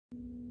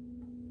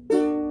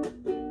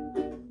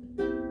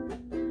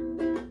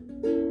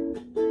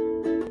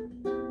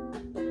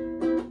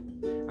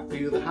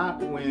the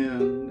hot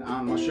wind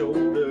on my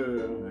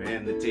shoulder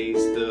and the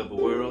taste of a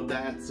world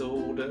that's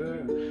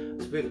older.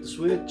 Flip the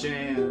switch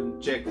and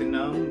check the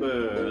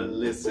number,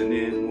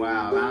 listening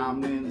while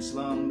I'm in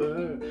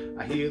slumber.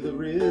 I hear the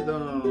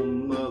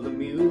rhythm of the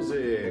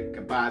music, I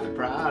buy the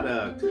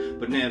product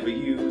but never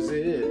use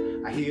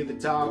it. I hear the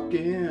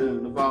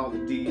talking of all the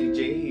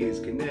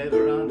DJs, can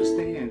never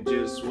understand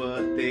just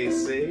what they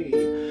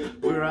say.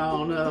 We're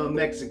on a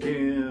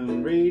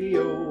Mexican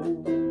radio,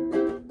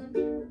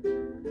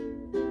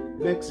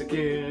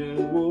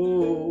 Mexican,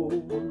 whoa,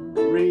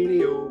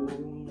 radio.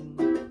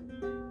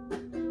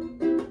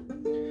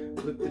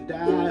 Flip the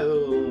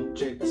dial,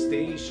 check the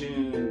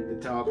station, they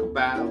talk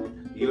about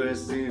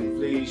US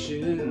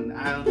inflation.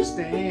 I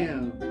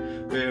understand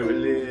very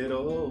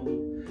little,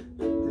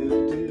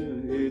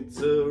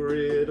 it's a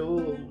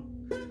riddle.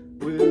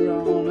 We're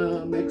on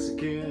a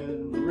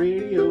Mexican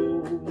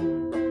radio,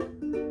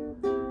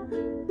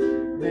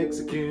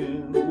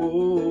 Mexican,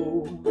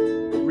 whoa,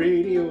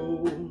 radio.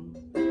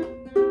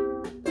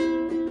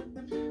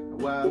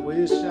 I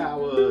wish I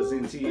was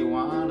in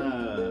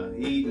Tijuana,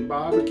 eating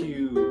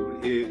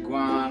barbecued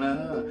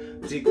iguana.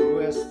 Take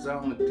requests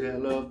on the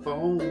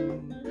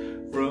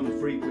telephone from a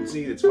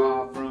frequency that's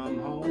far from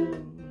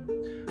home.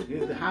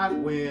 Hear the hot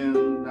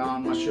wind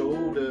on my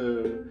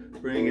shoulder,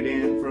 bring it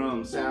in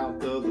from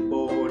south of the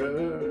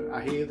border.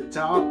 I hear the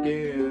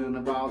talking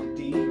of all the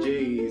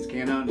DJs,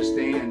 can't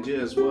understand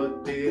just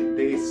what did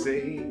they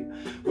say.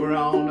 We're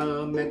on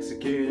a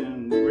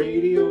Mexican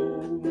radio,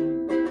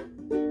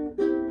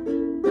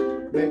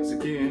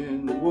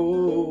 Mexican,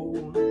 whoa,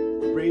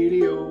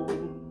 radio.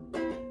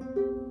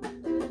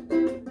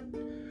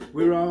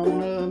 We're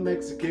on a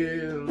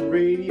Mexican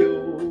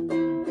radio,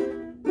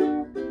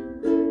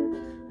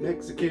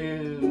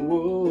 Mexican,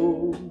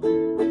 whoa,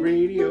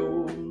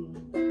 radio.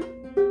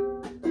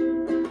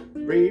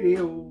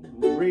 Radio,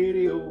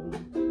 radio,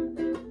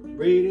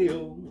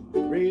 radio,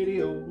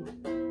 radio,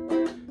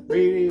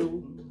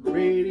 radio,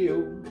 radio,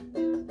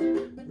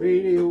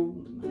 radio,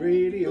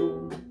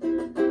 radio.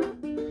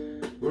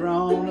 We're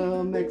on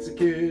a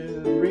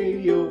Mexican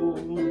radio,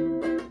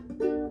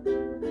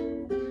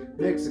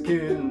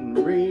 Mexican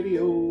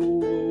radio.